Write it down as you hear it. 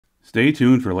Stay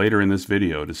tuned for later in this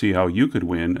video to see how you could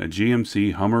win a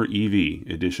GMC Hummer EV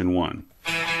Edition 1.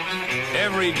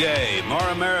 Every day, more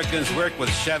Americans work with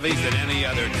Chevys than any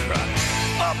other truck.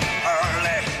 Up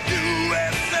early,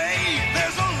 USA,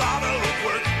 there's a lot of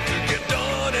work to get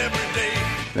done every day.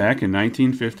 Back in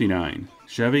 1959,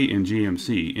 Chevy and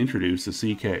GMC introduced the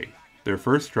CK, their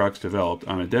first trucks developed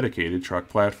on a dedicated truck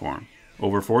platform.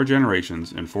 Over 4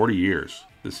 generations and 40 years,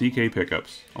 the CK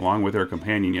pickups, along with their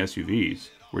companion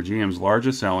SUVs, were GM's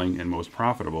largest selling and most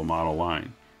profitable model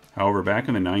line. However, back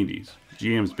in the 90s,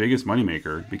 GM's biggest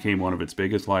moneymaker became one of its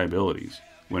biggest liabilities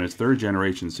when its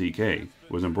third-generation CK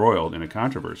was embroiled in a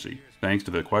controversy thanks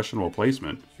to the questionable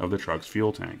placement of the truck's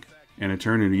fuel tank. And it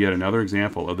turned into yet another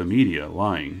example of the media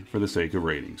lying for the sake of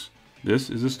ratings. This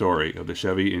is the story of the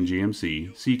Chevy and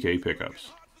GMC CK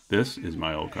pickups. This is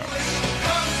My Old Car.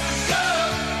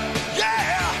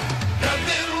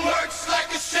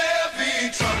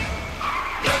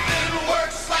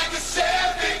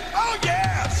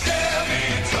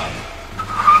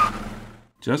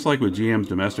 Just like with GM's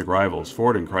domestic rivals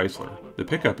Ford and Chrysler, the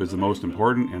pickup is the most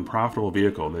important and profitable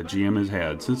vehicle that GM has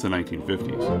had since the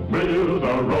 1950s. Wheels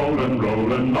are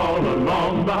rolling all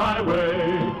along the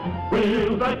highway.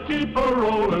 Wheels that keep a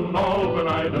rolling all the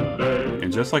night and day.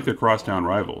 And just like their crosstown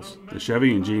rivals, the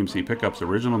Chevy and GMC pickup's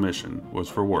original mission was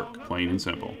for work, plain and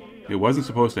simple. It wasn't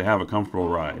supposed to have a comfortable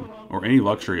ride or any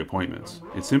luxury appointments.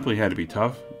 It simply had to be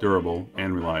tough, durable,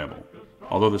 and reliable.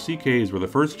 Although the CKs were the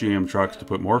first GM trucks to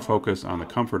put more focus on the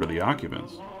comfort of the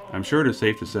occupants, I'm sure it is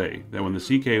safe to say that when the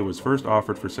CK was first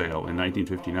offered for sale in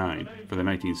 1959 for the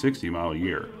 1960 model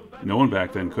year, no one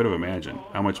back then could have imagined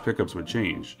how much pickups would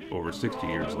change over 60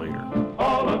 years later.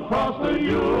 All across the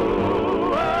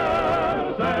USA.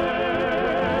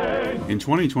 In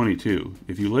 2022,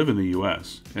 if you live in the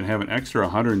US and have an extra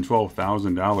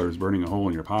 $112,000 burning a hole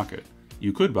in your pocket,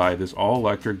 you could buy this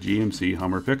all-electric GMC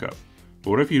Hummer pickup. But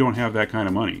what if you don't have that kind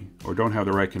of money, or don't have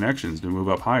the right connections to move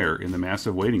up higher in the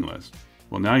massive waiting list?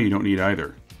 Well, now you don't need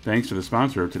either, thanks to the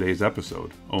sponsor of today's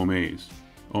episode, Omaze.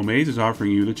 Omaze is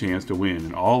offering you the chance to win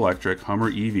an all-electric Hummer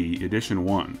EV Edition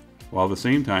 1, while at the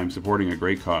same time supporting a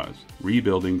great cause,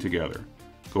 rebuilding together.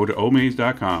 Go to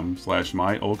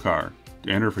omaze.com/myoldcar to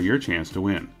enter for your chance to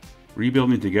win.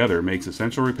 Rebuilding Together makes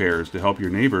essential repairs to help your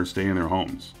neighbors stay in their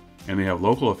homes, and they have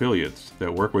local affiliates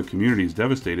that work with communities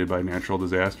devastated by natural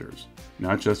disasters,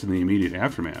 not just in the immediate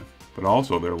aftermath, but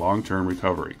also their long-term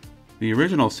recovery. The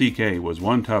original CK was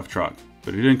one tough truck,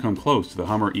 but it didn't come close to the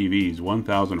Hummer EV's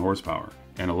 1,000 horsepower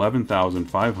and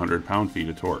 11,500 pound-feet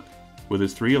of torque. With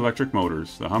its 3 electric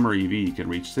motors, the Hummer EV can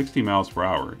reach 60 miles per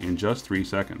hour in just 3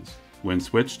 seconds when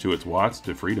switched to its Watts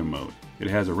to Freedom mode. It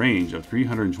has a range of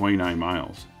 329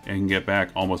 miles and can get back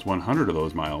almost 100 of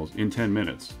those miles in 10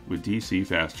 minutes with DC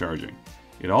fast charging.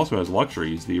 It also has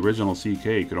luxuries the original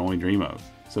CK could only dream of,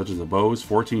 such as a Bose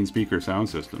 14-speaker sound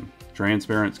system,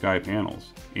 transparent sky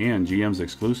panels, and GM's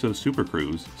exclusive Super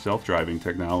Cruise self-driving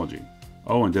technology.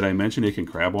 Oh, and did I mention it can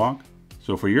crab walk?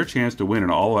 So for your chance to win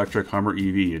an all-electric Hummer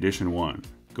EV Edition 1,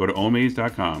 go to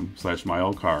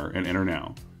omaze.com/myoldcar and enter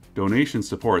now. Donations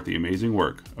support the amazing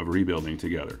work of rebuilding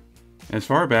together. As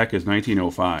far back as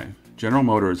 1905, General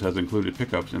Motors has included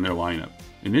pickups in their lineup,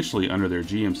 initially under their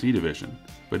GMC division,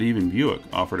 but even Buick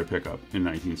offered a pickup in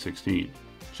 1916.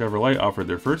 Chevrolet offered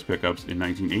their first pickups in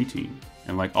 1918,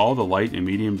 and like all the light and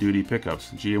medium-duty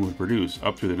pickups GM would produce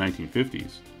up through the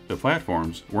 1950s, the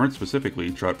platforms weren't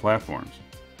specifically truck platforms.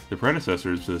 The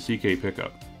predecessors to the CK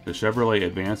pickup, the Chevrolet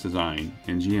Advanced Design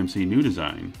and GMC New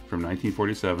Design from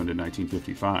 1947 to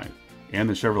 1955, and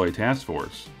the Chevrolet Task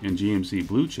Force and GMC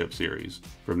Blue Chip series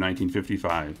from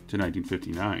 1955 to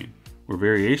 1959, were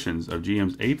variations of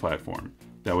GM's A platform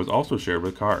that was also shared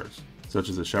with cars, such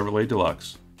as the Chevrolet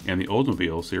Deluxe and the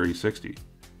Oldsmobile Series 60.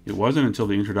 It wasn't until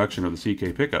the introduction of the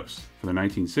CK pickups for the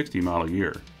 1960 model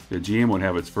year that GM would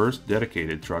have its first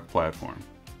dedicated truck platform.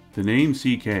 The name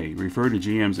CK referred to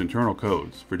GM's internal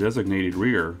codes for designated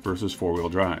rear versus four-wheel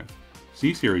drive.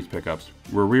 C-Series pickups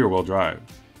were rear-wheel drive,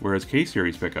 whereas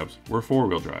K-Series pickups were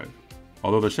four-wheel drive.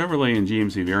 Although the Chevrolet and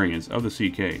GMC variants of the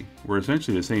CK were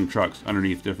essentially the same trucks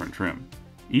underneath different trim,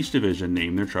 each division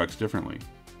named their trucks differently.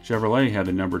 Chevrolet had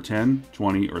the number 10,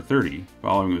 20, or 30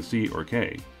 following the C or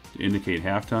K to indicate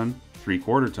half-ton,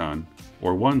 three-quarter-ton,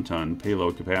 or 1-ton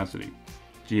payload capacity.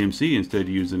 GMC instead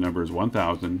used the numbers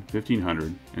 1,000,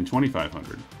 1,500, and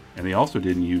 2,500, and they also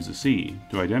didn't use the C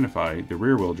to identify the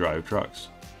rear-wheel drive trucks,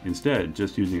 instead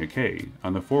just using a K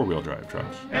on the four-wheel drive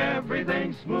trucks.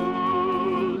 Everything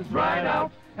smooth right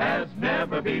out as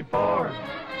never before.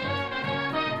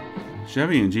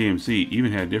 Chevy and GMC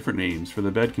even had different names for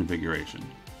the bed configuration,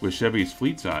 with Chevy's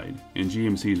Fleet Side and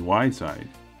GMC's Wide Side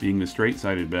being the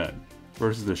straight-sided bed,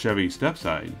 versus the Chevy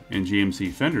step-side and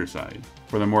GMC fender side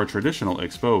for the more traditional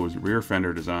exposed rear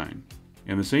fender design.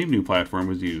 And the same new platform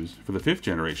was used for the 5th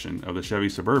generation of the Chevy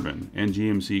Suburban and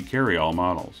GMC Carryall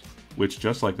models, which,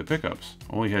 just like the pickups,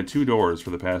 only had 2 doors for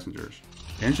the passengers.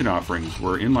 Engine offerings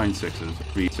were inline 6s,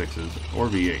 V6s, or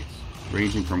V8s,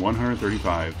 ranging from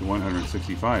 135 to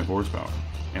 165 horsepower,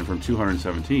 and from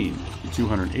 217 to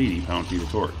 280 pound-feet of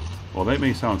torque. While that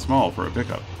may sound small for a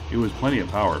pickup, it was plenty of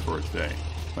power for its day.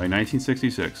 By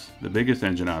 1966, the biggest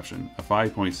engine option, a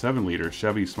 5.7-liter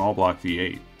Chevy small block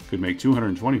V8, could make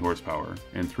 220 horsepower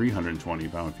and 320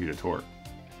 pound-feet of torque.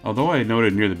 Although I had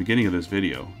noted near the beginning of this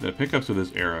video that pickups of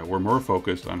this era were more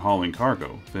focused on hauling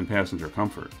cargo than passenger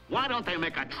comfort. Why don't they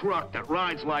make a truck that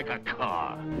rides like a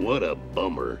car? What a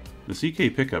bummer. The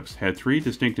CK pickups had 3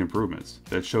 distinct improvements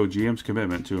that showed GM's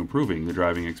commitment to improving the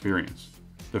driving experience.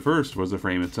 The first was the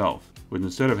frame itself, which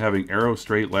instead of having arrow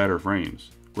straight ladder frames,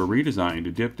 were redesigned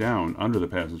to dip down under the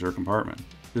passenger compartment.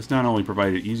 This not only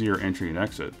provided easier entry and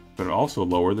exit, but it also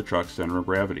lowered the truck's center of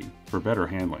gravity for better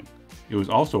handling. It was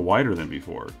also wider than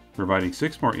before, providing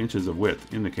 6 more inches of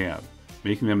width in the cab,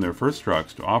 making them their first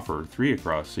trucks to offer 3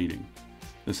 across seating.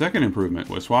 The second improvement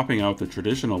was swapping out the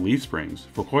traditional leaf springs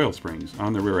for coil springs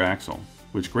on the rear axle,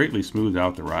 which greatly smoothed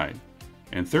out the ride.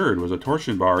 And third was a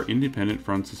torsion bar independent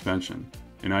front suspension,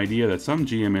 an idea that some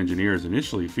GM engineers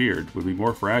initially feared would be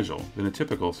more fragile than a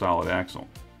typical solid axle.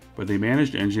 But they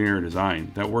managed to engineer a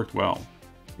design that worked well,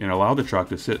 and allowed the truck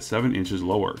to sit 7 inches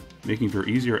lower, making for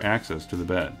easier access to the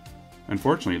bed.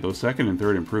 Unfortunately, those second and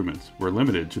third improvements were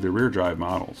limited to the rear drive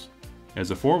models, as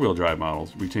the 4-wheel drive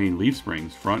models retained leaf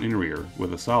springs front and rear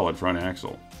with a solid front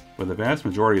axle, but the vast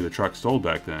majority of the trucks sold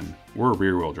back then were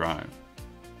rear-wheel drive.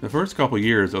 The first couple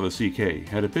years of the CK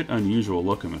had a bit unusual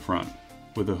look in the front,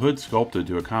 with the hood sculpted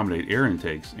to accommodate air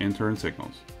intakes and turn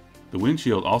signals. The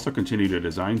windshield also continued a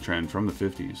design trend from the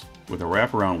 50s, with a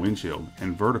wraparound windshield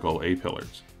and vertical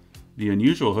A-pillars. The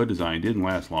unusual hood design didn't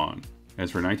last long, as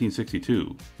for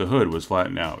 1962, the hood was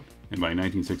flattened out, and by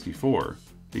 1964,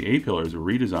 the A-pillars were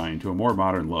redesigned to a more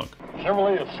modern look.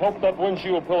 Chevrolet has sloped that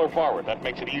windshield pillar forward. That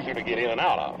makes it easier to get in and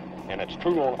out of, and it's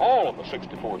true on all of the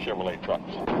 64 Chevrolet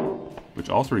trucks. Which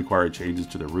also required changes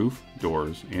to the roof,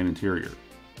 doors, and interior.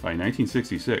 By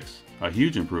 1966, a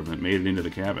huge improvement made it into the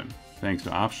cabin, thanks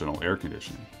to optional air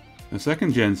conditioning. The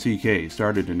second gen CK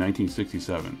started in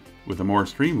 1967 with a more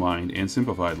streamlined and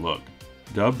simplified look.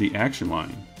 Dubbed the Action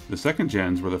Line, the second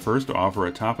gens were the first to offer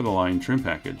a top-of-the-line trim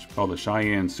package called the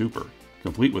Cheyenne Super,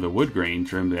 complete with a wood grain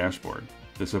trimmed dashboard.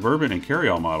 The Suburban and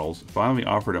Carryall models finally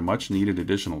offered a much-needed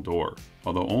additional door,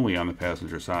 although only on the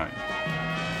passenger side.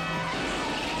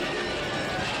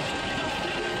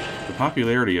 The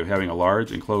popularity of having a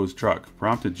large enclosed truck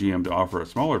prompted GM to offer a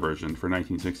smaller version for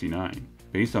 1969,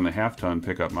 based on the half-ton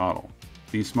pickup model.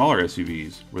 These smaller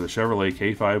SUVs were the Chevrolet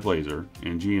K5 Blazer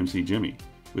and GMC Jimmy,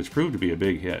 which proved to be a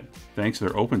big hit, thanks to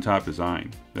their open-top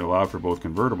design that allowed for both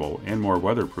convertible and more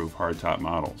weatherproof hardtop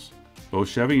models. Both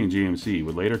Chevy and GMC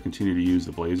would later continue to use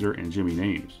the Blazer and Jimmy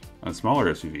names on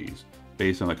smaller SUVs,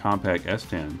 based on the compact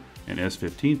S10 and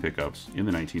S15 pickups in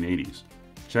the 1980s.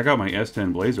 Check out my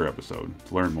S10 Blazer episode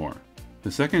to learn more.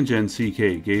 The second gen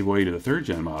CK gave way to the third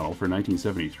gen model for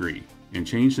 1973 and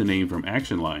changed the name from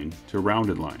Action Line to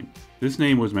Rounded Line. This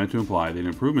name was meant to imply that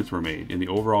improvements were made in the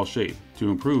overall shape to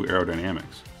improve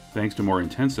aerodynamics, thanks to more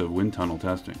intensive wind tunnel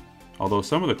testing. Although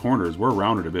some of the corners were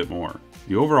rounded a bit more,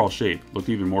 the overall shape looked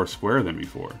even more square than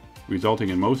before, resulting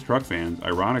in most truck fans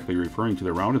ironically referring to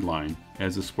the Rounded Line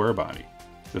as the square body.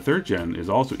 The third gen is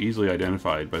also easily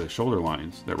identified by the shoulder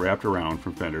lines that wrapped around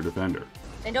from fender to fender.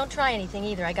 And don't try anything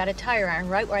either. I got a tire iron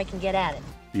right where I can get at it.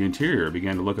 The interior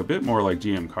began to look a bit more like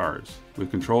GM cars,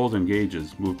 with controls and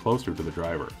gauges moved closer to the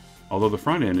driver. Although the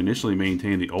front end initially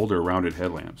maintained the older rounded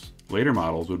headlamps, later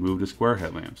models would move to square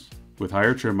headlamps, with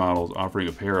higher trim models offering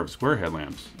a pair of square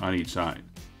headlamps on each side.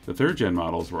 The third gen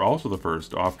models were also the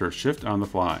first to offer shift on the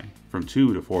fly from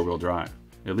 2 to 4-wheel drive,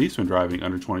 at least when driving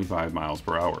under 25 miles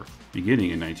per hour,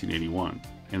 beginning in 1981.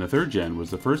 And the third gen was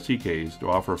the first CKs to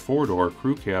offer a 4-door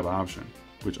crew cab option,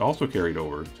 which also carried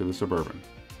over to the Suburban.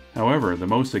 However, the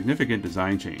most significant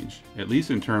design change, at least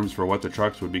in terms for what the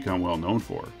trucks would become well known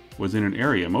for, was in an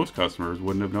area most customers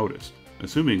wouldn't have noticed,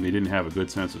 assuming they didn't have a good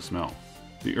sense of smell.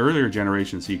 The earlier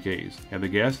generation CKs had the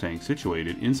gas tank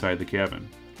situated inside the cabin,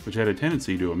 which had a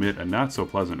tendency to emit a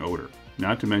not-so-pleasant odor,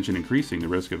 not to mention increasing the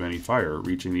risk of any fire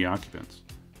reaching the occupants.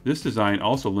 This design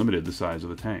also limited the size of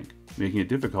the tank, making it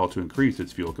difficult to increase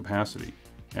its fuel capacity.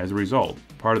 As a result,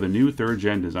 part of the new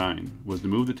third-gen design was to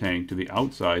move the tank to the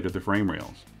outside of the frame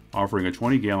rails, offering a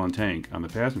 20-gallon tank on the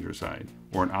passenger side,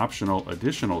 or an optional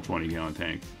additional 20-gallon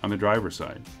tank on the driver's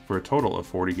side, for a total of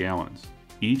 40 gallons,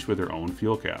 each with their own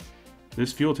fuel cap.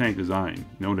 This fuel tank design,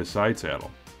 known as side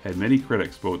saddle, had many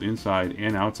critics both inside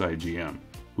and outside GM,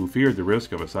 who feared the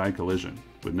risk of a side collision,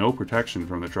 with no protection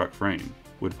from the truck frame,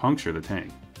 would puncture the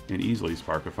tank and easily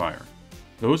spark a fire.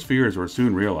 Those fears were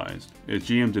soon realized, as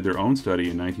GM did their own study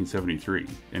in 1973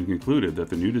 and concluded that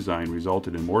the new design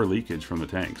resulted in more leakage from the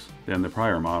tanks than the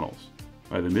prior models.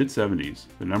 By the mid-70s,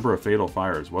 the number of fatal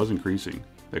fires was increasing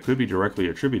that could be directly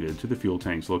attributed to the fuel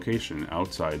tank's location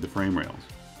outside the frame rails.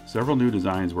 Several new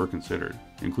designs were considered,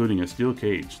 including a steel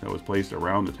cage that was placed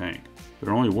around the tank, but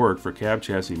it only worked for cab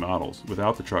chassis models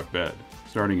without the truck bed,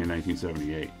 starting in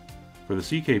 1978. For the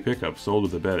CK pickup sold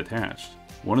with the bed attached,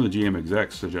 one of the GM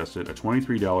execs suggested a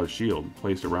 $23 shield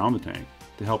placed around the tank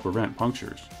to help prevent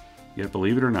punctures. Yet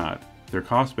believe it or not, their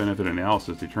cost-benefit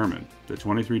analysis determined that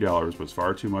 $23 was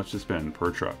far too much to spend per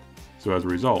truck. So as a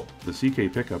result, the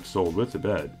CK pickups sold with the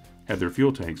bed had their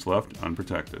fuel tanks left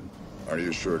unprotected. Are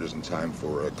you sure it isn't time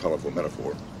for a colorful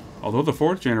metaphor? Although the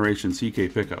 4th generation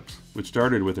CK pickups, which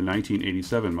started with the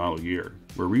 1987 model year,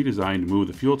 were redesigned to move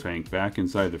the fuel tank back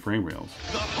inside the frame rails,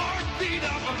 The heartbeat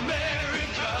of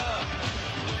America.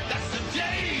 That's the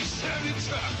day Chevy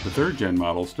truck. the 3rd gen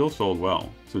model still sold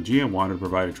well, so GM wanted to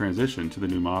provide a transition to the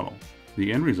new model.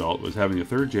 The end result was having the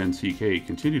 3rd gen CK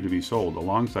continue to be sold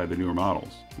alongside the newer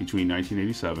models between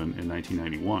 1987 and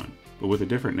 1991, but with a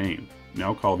different name,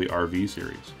 now called the RV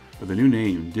series. But the new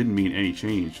name didn't mean any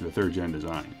change to the 3rd gen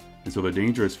design, and so the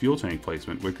dangerous fuel tank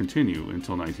placement would continue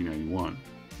until 1991.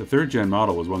 The 3rd gen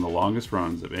model was one of the longest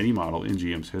runs of any model in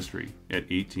GM's history, at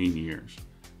 18 years.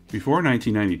 Before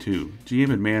 1992, GM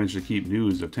had managed to keep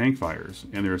news of tank fires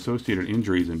and their associated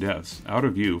injuries and deaths out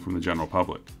of view from the general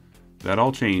public. That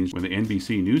all changed when the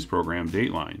NBC news program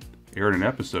Dateline aired an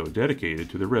episode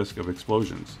dedicated to the risk of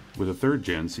explosions with the 3rd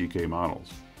gen CK models.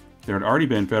 There had already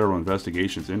been federal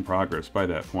investigations in progress by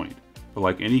that point, but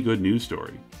like any good news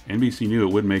story, NBC knew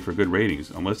it wouldn't make for good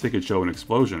ratings unless they could show an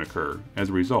explosion occur as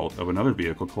a result of another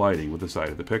vehicle colliding with the side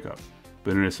of the pickup.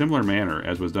 But in a similar manner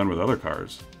as was done with other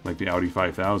cars, like the Audi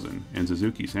 5000 and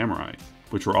Suzuki Samurai,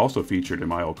 which were also featured in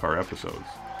My Old Car episodes,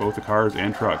 both the cars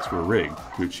and trucks were rigged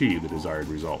to achieve the desired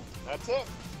result. That's it.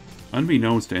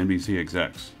 Unbeknownst to NBC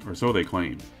execs, or so they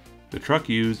claimed, the truck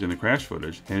used in the crash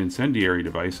footage had incendiary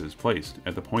devices placed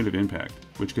at the point of impact,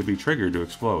 which could be triggered to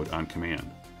explode on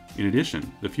command. In addition,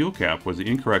 the fuel cap was the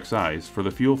incorrect size for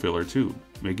the fuel filler tube,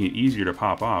 making it easier to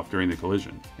pop off during the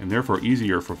collision, and therefore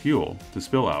easier for fuel to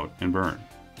spill out and burn.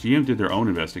 GM did their own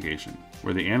investigation,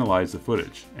 where they analyzed the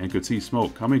footage and could see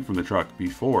smoke coming from the truck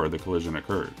before the collision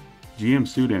occurred. GM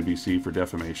sued NBC for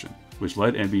defamation, which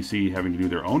led NBC having to do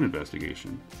their own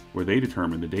investigation, where they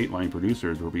determined the Dateline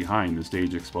producers were behind the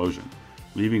staged explosion,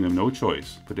 leaving them no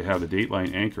choice but to have the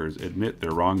Dateline anchors admit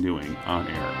their wrongdoing on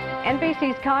air.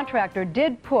 NBC's contractor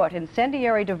did put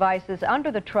incendiary devices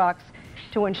under the trucks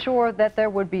to ensure that there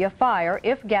would be a fire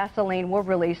if gasoline were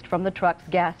released from the truck's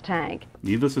gas tank.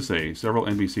 Needless to say, several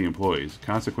NBC employees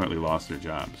consequently lost their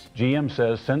jobs. GM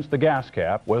says since the gas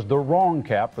cap was the wrong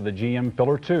cap for the GM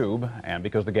filler tube, and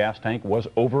because the gas tank was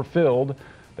overfilled,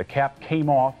 the cap came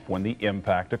off when the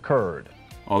impact occurred.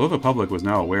 Although the public was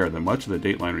now aware that much of the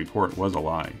Dateline report was a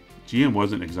lie, GM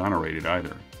wasn't exonerated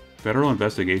either. Federal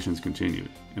investigations continued,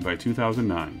 and by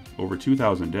 2009, over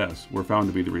 2,000 deaths were found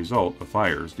to be the result of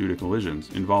fires due to collisions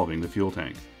involving the fuel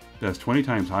tank. That's 20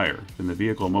 times higher than the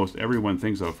vehicle most everyone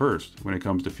thinks of first when it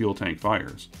comes to fuel tank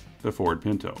fires, the Ford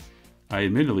Pinto. I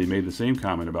admittedly made the same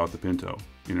comment about the Pinto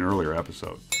in an earlier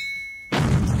episode,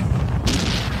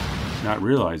 not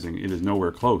realizing it is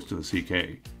nowhere close to the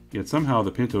CK, yet somehow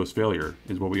the Pinto's failure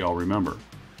is what we all remember.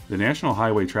 The National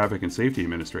Highway Traffic and Safety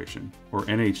Administration, or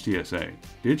NHTSA,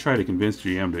 did try to convince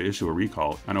GM to issue a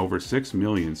recall on over 6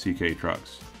 million CK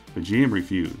trucks, but GM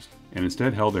refused, and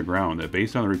instead held their ground that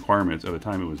based on the requirements of the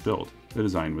time it was built, the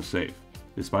design was safe.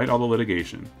 Despite all the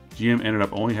litigation, GM ended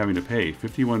up only having to pay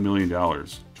 $51 million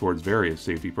towards various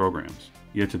safety programs.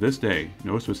 Yet to this day,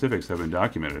 no specifics have been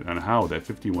documented on how that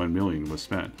 $51 million was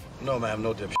spent. No ma'am,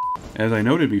 no dipshit. As I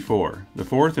noted before, the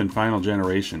 4th and final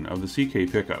generation of the CK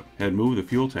pickup had moved the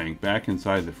fuel tank back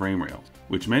inside the frame rails,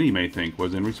 which many may think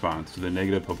was in response to the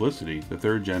negative publicity the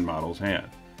 3rd gen models had.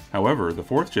 However, the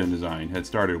 4th gen design had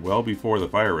started well before the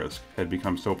fire risk had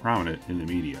become so prominent in the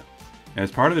media.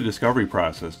 As part of the discovery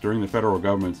process during the federal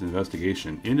government's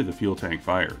investigation into the fuel tank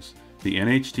fires, the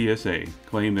NHTSA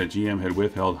claimed that GM had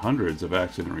withheld hundreds of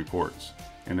accident reports,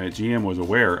 and that GM was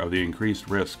aware of the increased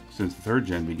risk since the 3rd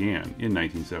gen began in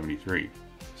 1973.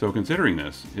 So considering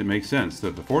this, it makes sense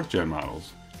that the 4th gen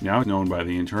models now known by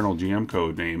the internal GM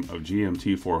code name of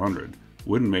GMT 400,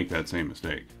 wouldn't make that same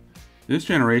mistake. This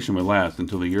generation would last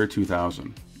until the year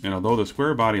 2000, and although the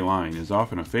square body line is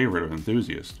often a favorite of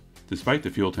enthusiasts, despite the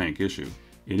fuel tank issue,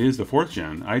 it is the 4th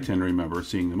gen I tend to remember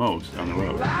seeing the most on the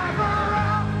road.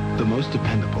 The most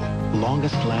dependable,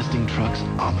 longest lasting trucks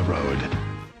on the road.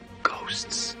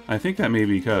 Ghosts. I think that may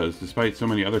be because, despite so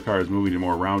many other cars moving to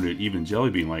more rounded, even jelly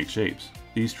bean-like shapes,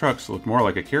 these trucks look more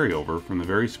like a carryover from the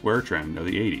very square trend of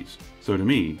the 80s, so to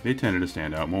me, they tended to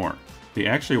stand out more. They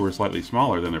actually were slightly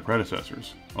smaller than their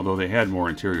predecessors, although they had more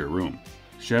interior room.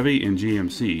 Chevy and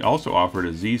GMC also offered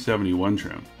a Z71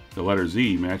 trim, the letter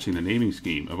Z matching the naming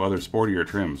scheme of other sportier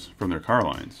trims from their car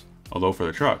lines, although for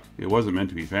the truck, it wasn't meant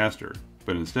to be faster,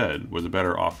 but instead was a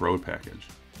better off-road package.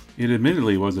 It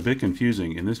admittedly was a bit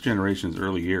confusing in this generation's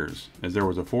early years, as there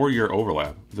was a 4-year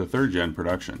overlap with the 3rd gen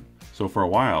production, so for a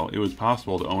while it was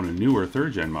possible to own a newer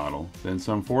 3rd gen model than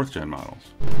some 4th gen models.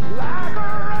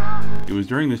 It was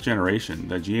during this generation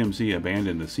that GMC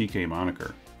abandoned the CK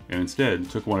moniker, and instead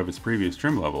took one of its previous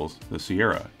trim levels, the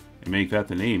Sierra, and make that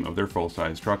the name of their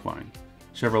full-size truck line.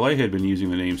 Chevrolet had been using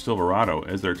the name Silverado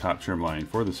as their top trim line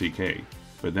for the CK,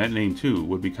 but that name too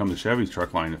would become the Chevy's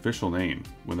truck line official name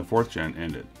when the 4th gen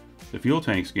ended. The fuel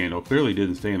tank scandal clearly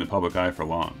didn't stay in the public eye for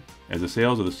long, as the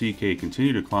sales of the CK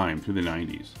continued to climb through the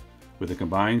 90s, with the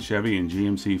combined Chevy and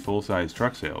GMC full-size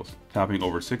truck sales topping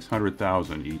over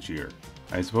 600,000 each year.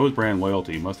 I suppose brand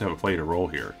loyalty must have played a role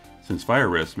here, since fire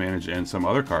risks managed to end some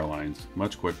other car lines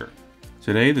much quicker.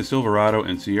 Today, the Silverado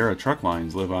and Sierra truck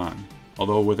lines live on,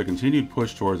 although with a continued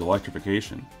push towards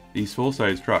electrification, these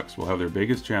full-size trucks will have their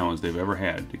biggest challenge they've ever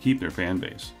had to keep their fan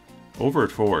base. Over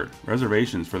at Ford,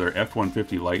 reservations for their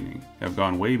F-150 Lightning have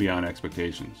gone way beyond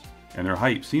expectations, and their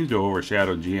hype seems to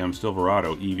overshadow GM's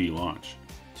Silverado EV launch.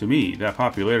 To me, that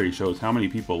popularity shows how many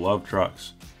people love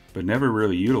trucks, but never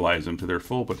really utilize them to their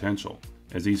full potential,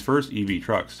 as these first EV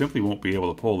trucks simply won't be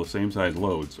able to pull the same size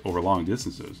loads over long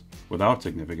distances without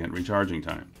significant recharging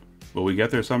time. Will we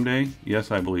get there someday?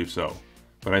 Yes, I believe so.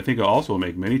 But I think it'll also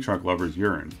make many truck lovers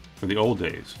yearn for the old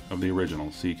days of the original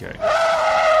CK.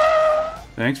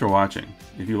 Thanks for watching.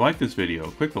 If you like this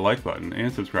video, click the like button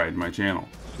and subscribe to my channel.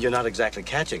 You're not exactly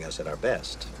catching us at our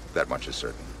best. That much is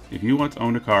certain. If you once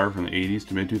owned a car from the 80s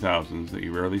to mid-2000s that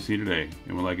you rarely see today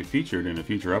and would like it featured in a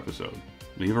future episode,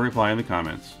 leave a reply in the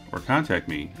comments or contact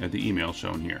me at the email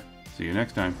shown here. See you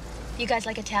next time. You guys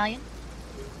like Italian?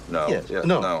 No. Yes. Yeah,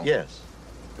 No. no. Yes.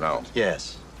 No.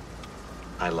 Yes.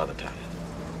 I love Italian.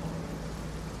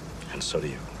 And so do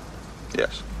you.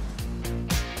 Yes.